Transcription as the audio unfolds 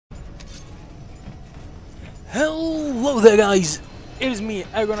Hello there, guys. It is me,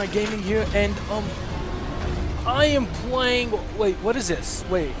 Agronaut Gaming here, and I am playing. Wait, what is this?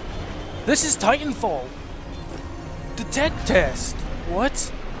 Wait, this is Titanfall. The tech test.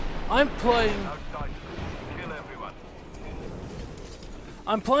 What? I'm playing.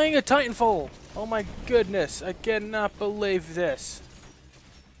 I'm playing a Titanfall. Oh my goodness! I cannot believe this.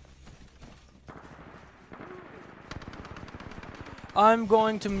 I'm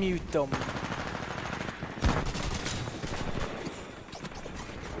going to mute them.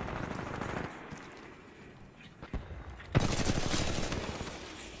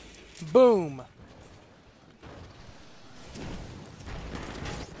 Boom.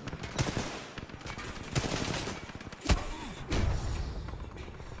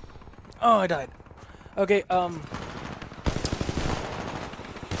 Oh, I died. Okay, how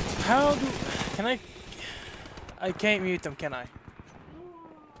do... Can I can't mute them, can I?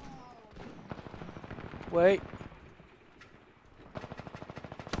 Wait.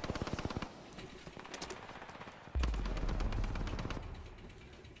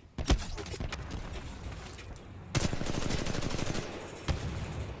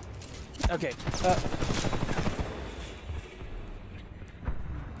 Okay,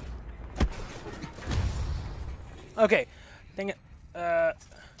 okay, dang it,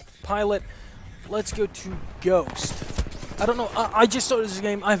 pilot, let's go to Ghost. I don't know, I just started this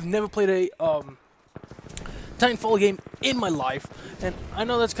game. I've never played a, Titanfall game in my life, and I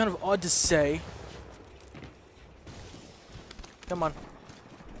know that's kind of odd to say. Come on.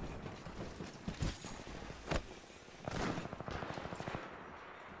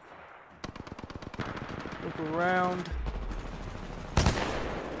 Look around.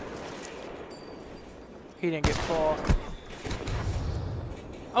 He didn't get far.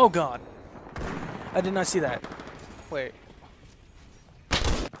 Oh god. I did not see that. Wait.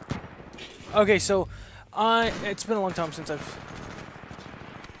 Okay, so it's been a long time since I've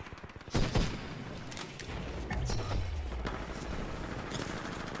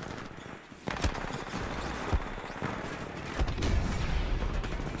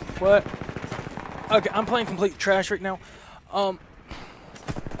What? Okay, I'm playing complete trash right now.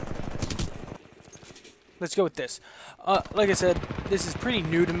 Let's go with this. Like I said, this is pretty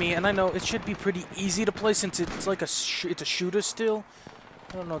new to me, and I know it should be pretty easy to play since it's like it's a shooter still.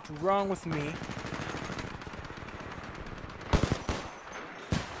 I don't know what's wrong with me.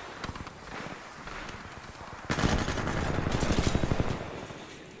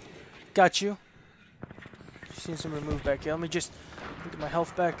 Got you. Seen some remove back here. Let me just get my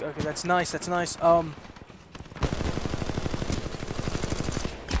health back. Okay, that's nice. That's nice.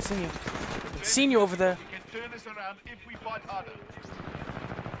 Seen you over there. We can turn this around if we fight harder.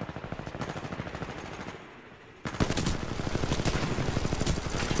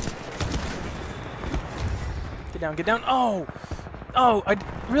 Get down, get down. Oh! Oh, I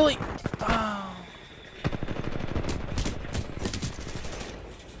really... Oh.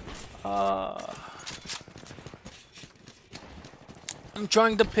 I'm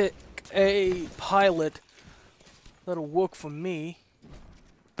trying to pick a pilot that'll work for me.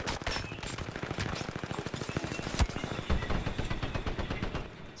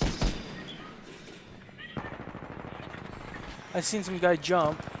 I seen some guy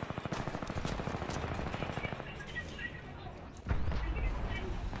jump.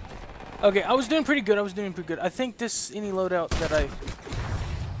 Okay, I was doing pretty good. I think this any loadout that I...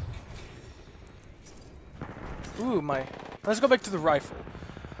 Ooh, my... Let's go back to the rifle.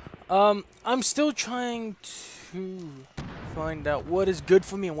 I'm still trying to find out what is good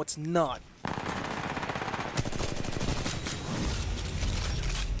for me and what's not.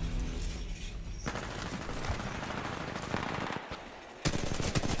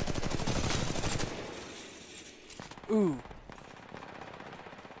 Ooh.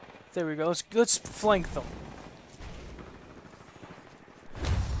 There we go. Let's flank them.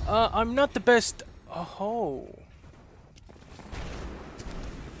 I'm not the best. Oh.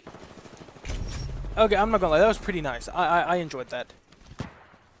 Okay, I'm not gonna lie. That was pretty nice. I enjoyed that.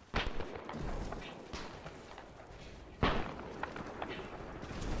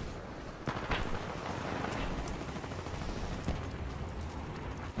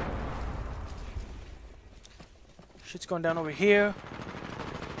 Shit's going down over here.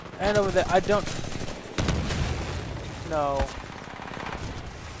 And over there. I don't... No.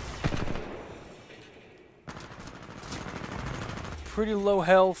 Pretty low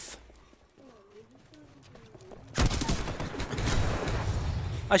health.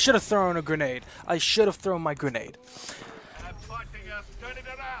 I should have thrown a grenade. I should have thrown my grenade. Fighting us, turn it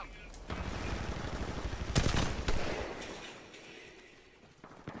around.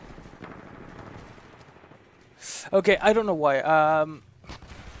 Okay, I don't know why.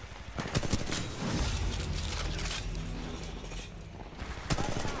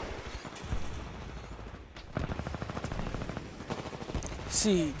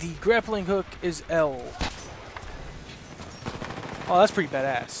 See, the grappling hook is L. Oh, that's pretty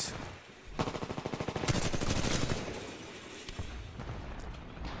badass.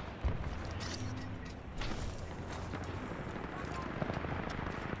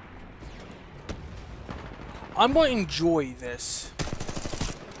 I'm going to enjoy this.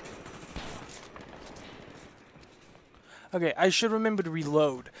 Okay, I should remember to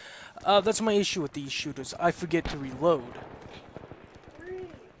reload. That's my issue with these shooters. I forget to reload.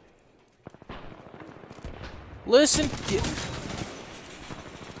 Listen,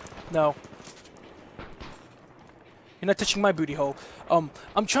 no. You're not touching my booty hole.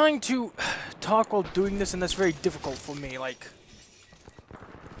 I'm trying to talk while doing this, and that's very difficult for me, like...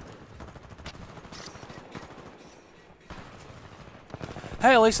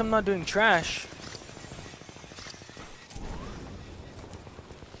 Hey, at least I'm not doing trash.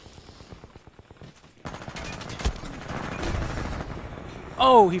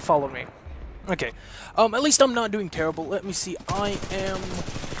 Oh, he followed me. Okay. At least I'm not doing terrible. Let me see. I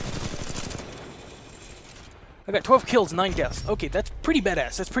got 12 kills, 9 deaths. Okay, that's pretty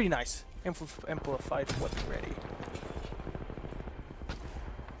badass. That's pretty nice. Amplified weapon ready.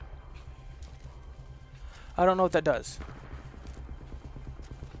 I don't know what that does.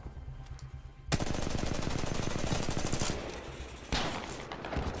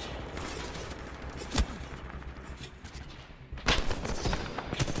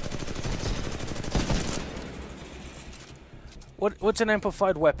 What's an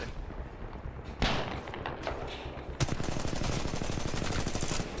amplified weapon?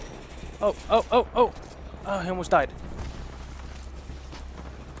 Oh, oh, oh, oh! Oh, he almost died.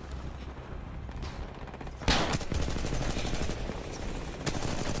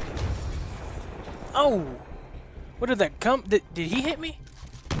 Oh! Where did that come? Did he hit me?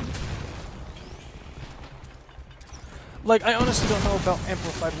 Like, I honestly don't know about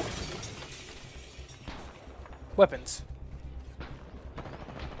amplified weapons.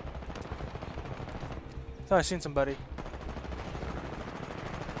 Thought I seen somebody.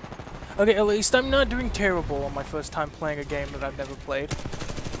 Okay, at least I'm not doing terrible on my first time playing a game that I've never played.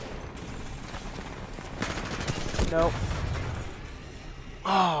 No.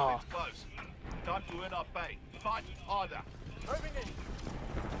 Ah. Close. Time to earn our pay. Fight harder. Moving in.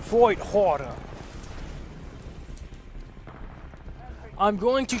 Fight harder. I'm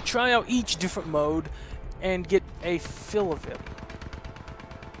going to try out each different mode and get a feel of it.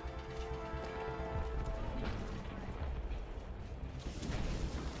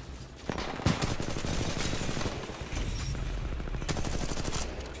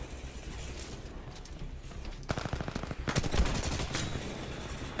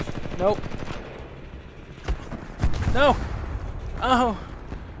 Nope. No! Oh!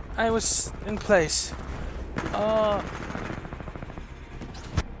 I was in place.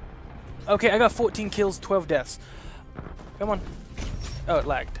 Okay, I got 14 kills, 12 deaths. Come on. Oh, it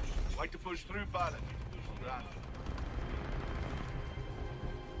lagged. Like to push through, pilot. Run.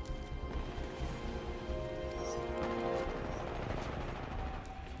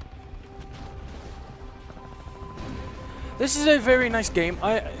 This is a very nice game.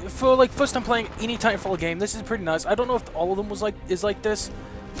 For like first time playing any Titanfall game, this is pretty nice. I don't know if all of them is like this.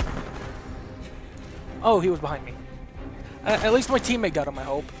 Oh, he was behind me. At least my teammate got him, I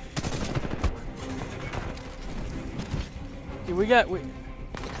hope.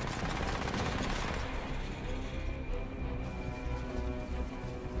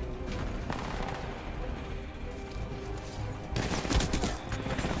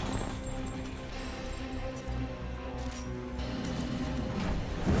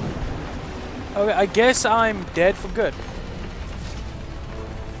 Okay, okay, I guess I'm dead for good.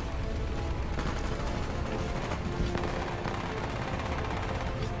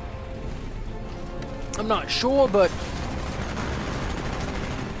 I'm not sure, but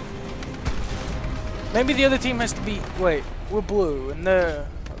maybe the other team has to be... Wait, we're blue, and they're...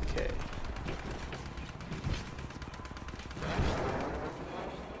 Okay.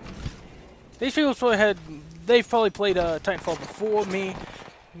 These people probably had... They've probably played Titanfall before me.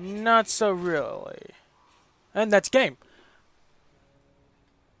 Not so really. And that's game.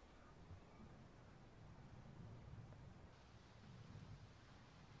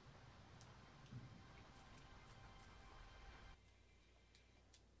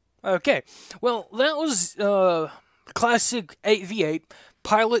 Okay, well, that was classic 8v8,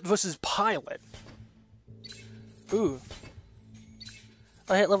 pilot versus pilot. Ooh.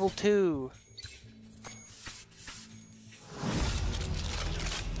 I hit level 2.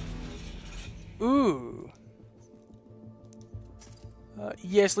 Ooh.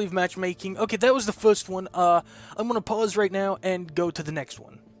 Yes, leave matchmaking. Okay, that was the first one. I'm gonna pause right now and go to the next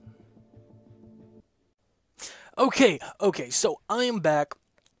one. Okay, so I am back.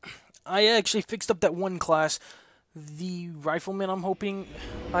 I actually fixed up that one class, the rifleman. I'm hoping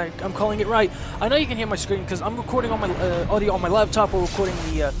I'm calling it right. I know you can hear my screen because I'm recording on my audio on my laptop or recording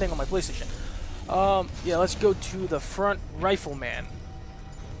the thing on my PlayStation. Yeah, let's go to the front rifleman.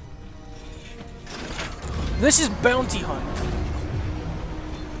 This is Bounty Hunt.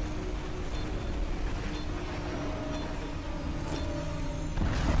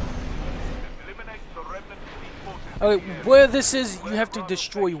 Okay, where this is, you have to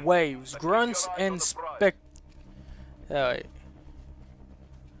destroy waves, grunts, and spec. Alright.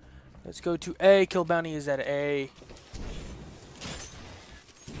 Let's go to A. Kill bounty is at A.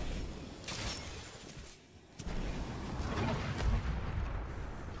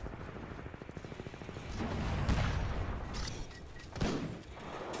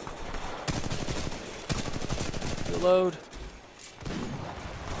 Reload.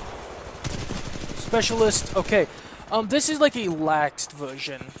 Specialist. Okay. This is like a laxed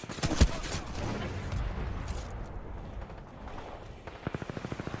version.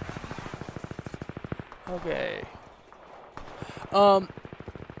 Okay.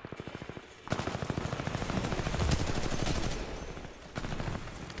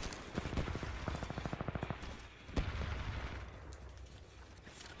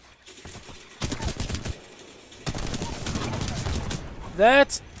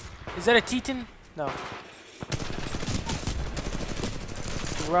 Is that a Titan? No.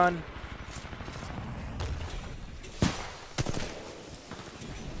 Run.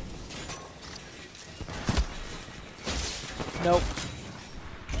 Nope.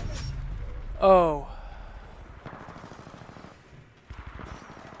 Oh.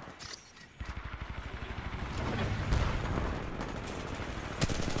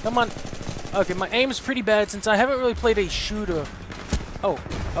 Come on. Okay, my aim is pretty bad since I haven't really played a shooter.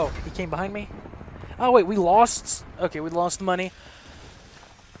 Oh, he came behind me? Oh, wait, we lost? Okay, we lost money.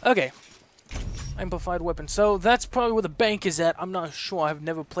 Okay. Amplified weapon. So, that's probably where the bank is at. I'm not sure. I've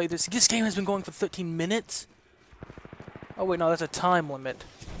never played this. This game has been going for 13 minutes. Oh, wait, no, that's a time limit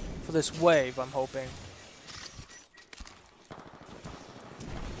for this wave, I'm hoping.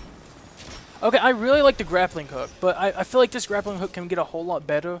 Okay, I really like the grappling hook, but I feel like this grappling hook can get a whole lot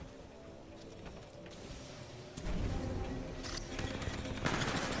better.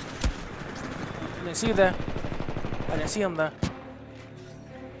 I didn't see you there. I didn't see him there.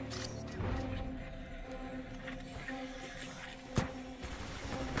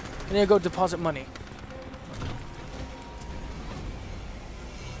 I need to go deposit money.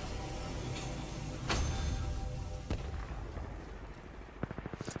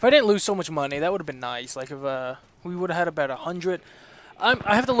 If I didn't lose so much money, that would have been nice. Like if we would have had about 100.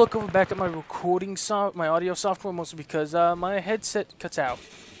 I have to look over back at my recording my audio software mostly because my headset cuts out.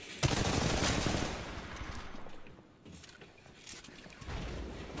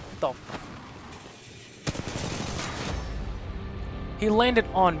 The he landed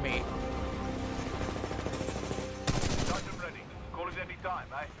on me.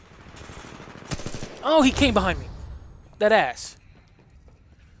 Oh, he came behind me. That ass.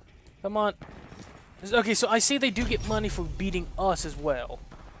 Come on. Okay, so I see they do get money for beating us as well.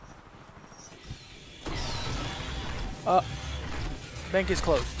 Bank is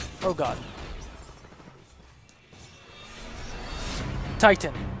closed. Oh god.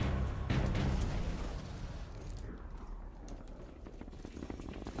 Titan.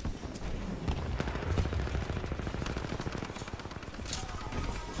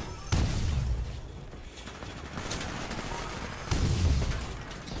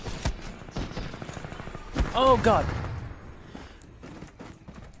 Oh god.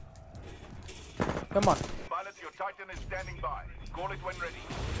 Come on. Pilot, your Titan is standing by. Call it when ready.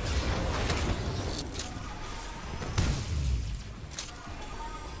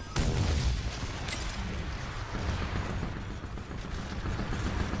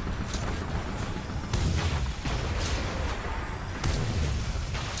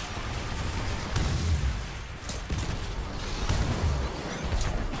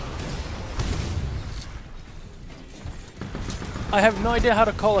 I have no idea how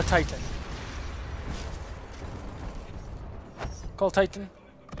to call a Titan. Call Titan.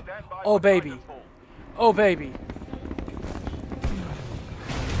 Oh baby. Oh baby.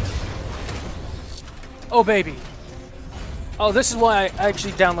 Oh baby. Oh, this is why I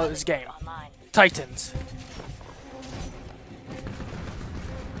actually downloaded this game. Titans.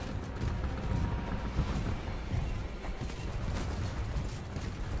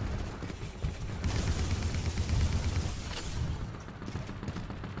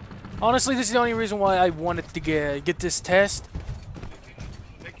 Honestly, this is the only reason why I wanted to get this test.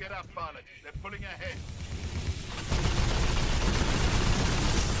 Pick it up, pilot. They're pulling ahead.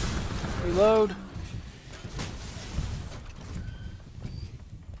 Reload.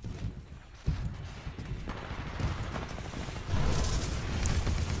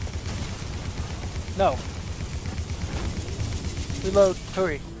 No. Reload.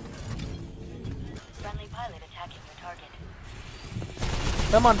 Hurry. Friendly pilot attacking your target.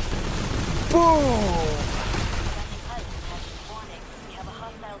 Come on. Boom! Friendly pilot attacking. Warning, we have a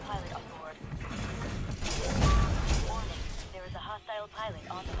hostile pilot on board. Warning, there is a hostile pilot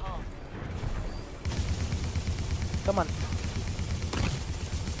on the hull. Come on.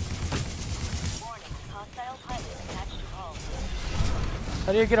 Warning, hostile pilot attached to hull.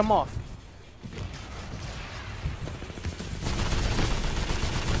 How do you get him off?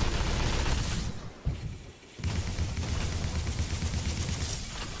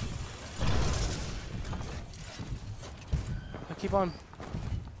 Keep on.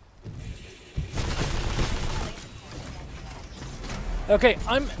 Okay,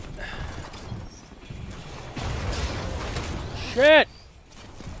 I'm... Shit!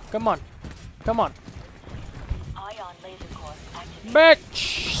 Come on. Come on. Ion laser core activated.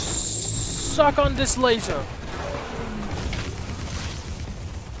 Bitch! Suck on this laser.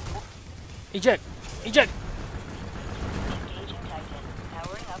 Eject. Eject. Engaging Titan.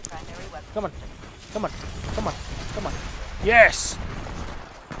 Powering up primary weapon. Come on. Come on. Come on. Come on. Yes!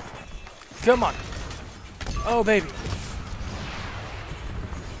 Come on. Oh, baby.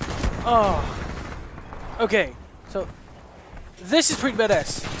 Oh. Okay, so this is pretty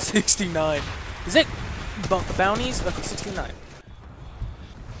badass. 69. Is it bounties? Okay, 69.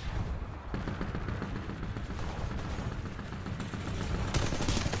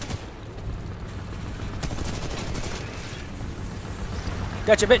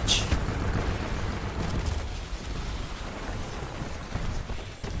 Gotcha, bitch.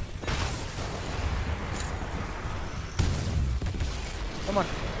 Come on.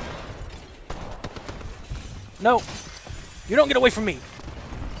 No. You don't get away from me.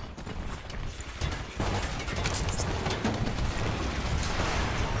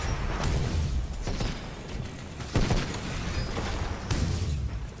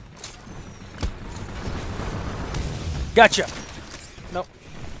 Gotcha. No.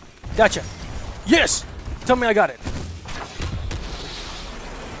 Gotcha. Yes! Tell me I got it.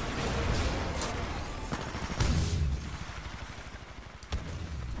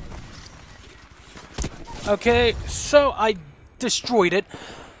 Okay, so I destroyed it.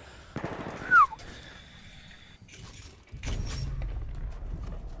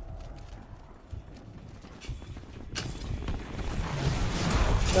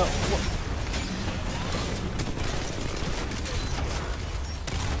 No.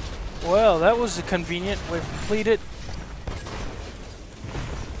 Well, that was a convenient way to complete it.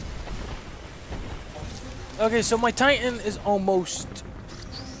 Okay, so my Titan is almost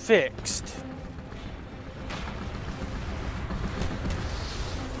fixed.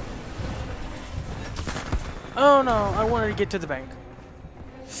 Oh no, I wanted to get to the bank.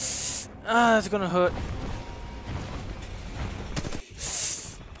 Ah, that's gonna hurt.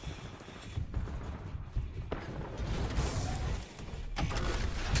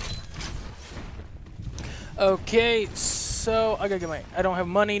 Okay, so I gotta get my... I don't have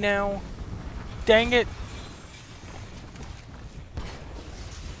money now. Dang it.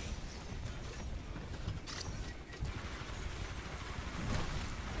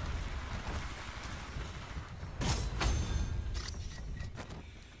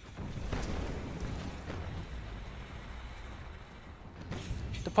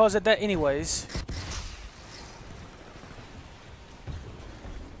 Deposit that anyways.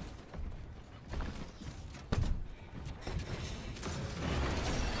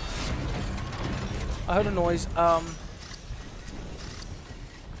 I heard a noise. I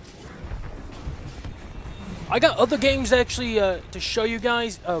got other games actually to show you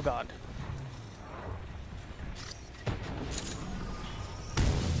guys. Oh god.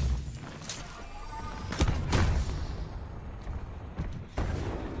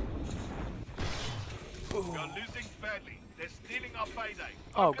 You're losing badly. They're stealing our payday.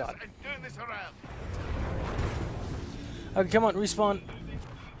 Oh Focus god. and turn this around. Okay, come on, respawn.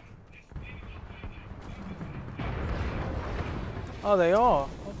 Oh, they are.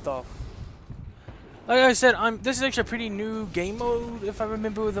 What the? Like I said, this is actually a pretty new game mode, if I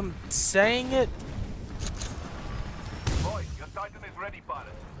remember them saying it. Boy, your Titan is ready,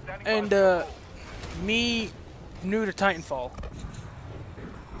 pilot. Standing by And the me new to Titanfall.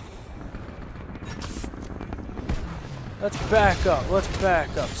 Let's back up. Let's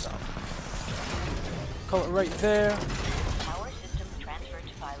back up some. Call it right there. Power systems transferred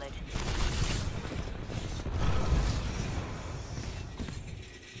to pilot.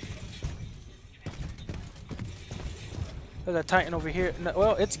 There's a Titan over here. No,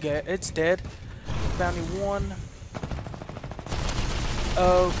 well, it's dead. Bounty 1.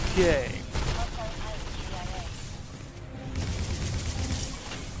 Okay. Hostile pilot CIA.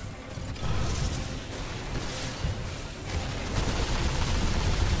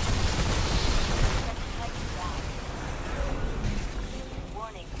 Titan down.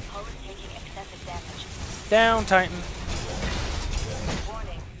 Warning, hull is taking excessive damage. Down, Titan.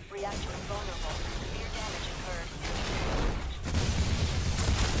 Warning, reactor is vulnerable. Severe damage occurred.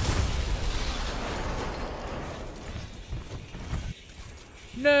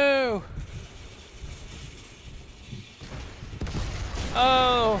 No!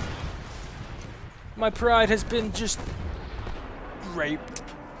 Oh! My pride has been just raped.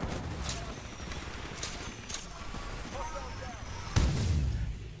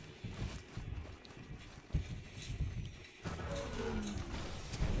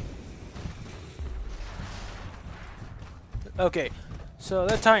 Okay, so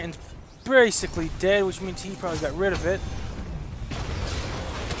that Titan's basically dead, which means he probably got rid of it.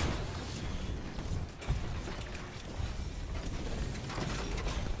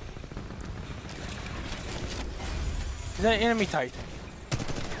 Is that an enemy Titan?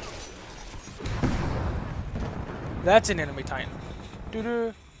 That's an enemy Titan.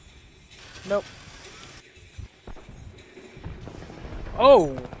 Doo-doo. Nope.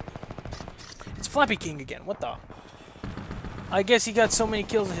 Oh! It's Flappy King again. What the? I guess he got so many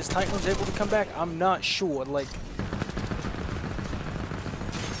kills that his Titan was able to come back. I'm not sure. Like...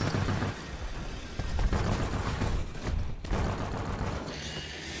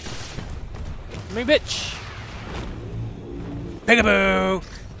 Me bitch! Peekaboo!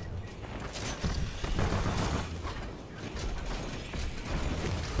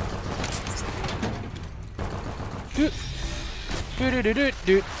 Do do do do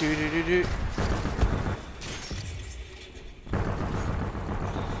do do do do.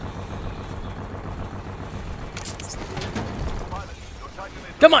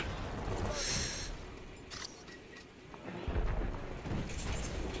 Come on!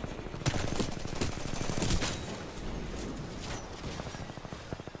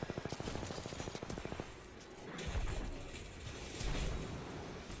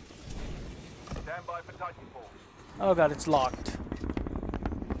 Stand by for Titanfall. Oh god, it's locked.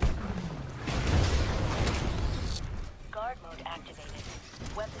 Guard mode activated.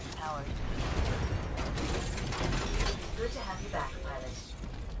 Weapons powered. Good to have you back, pilot.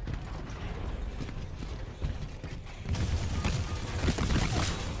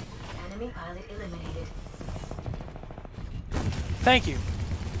 Enemy pilot eliminated. Thank you.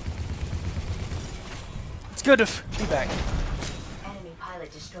 It's good to be back. Enemy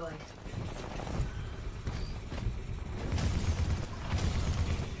pilot destroyed.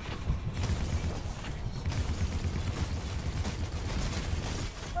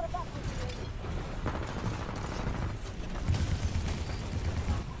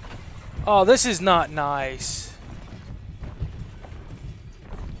 Oh, this is not nice.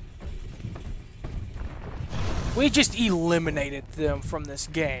 We just eliminated them from this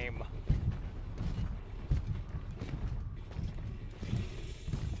game.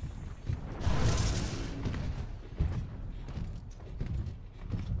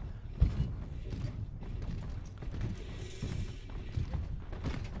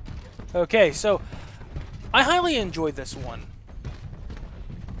 Okay, so I highly enjoyed this one.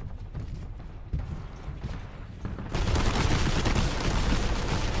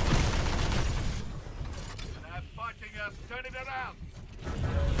 They're fighting us. Turn it around.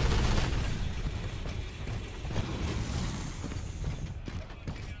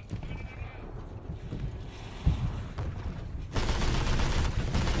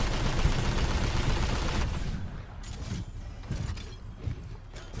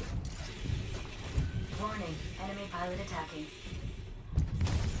 Warning, enemy pilot attacking.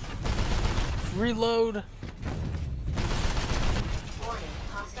 Reload. Warning,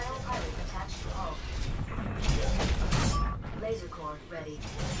 hostile pilot attached to hull. Laser core ready.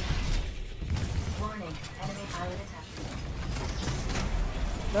 Warning, enemy pilot attacking.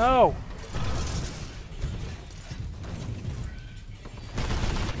 No.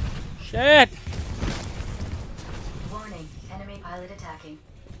 Shit. Warning, enemy pilot attacking.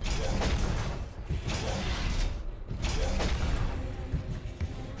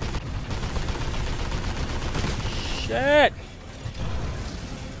 Shit.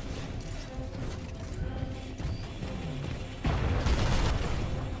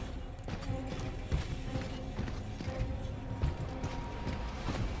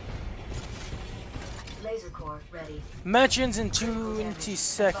 core ready. Match ends in 20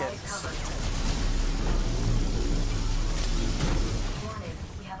 seconds. Warning,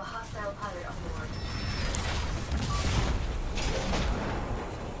 we have a hostile pilot on board.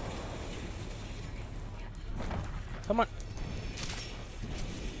 Come on.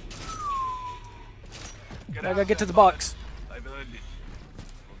 Get I out gotta get to there, the box. I've earned it.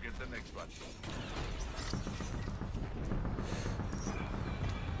 We'll get the next one.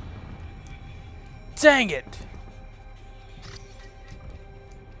 Dang it!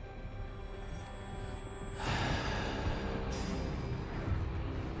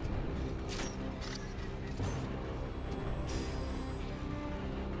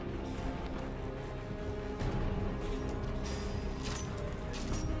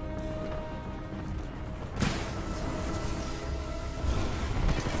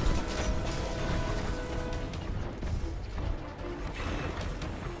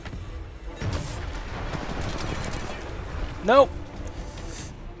 Nope.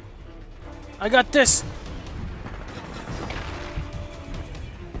 I got this.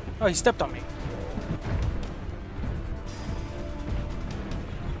 Oh, he stepped on me.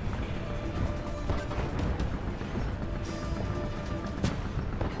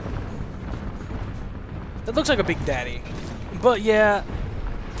 That looks like a Big Daddy. But yeah,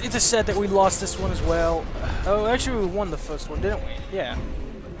 it's a sad that we lost this one as well. Oh, actually we won the first one, didn't we? Yeah.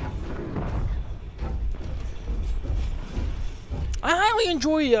 I highly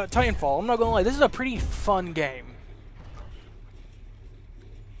enjoy Titanfall, I'm not gonna lie. This is a pretty fun game.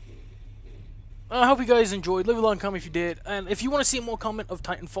 I hope you guys enjoyed. Leave a like and comment if you did. And if you want to see more comment of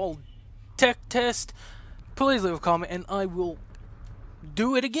Titanfall tech test, please leave a comment and I will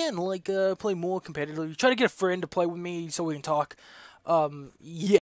do it again. Like, play more competitively. Try to get a friend to play with me so we can talk. Yeah.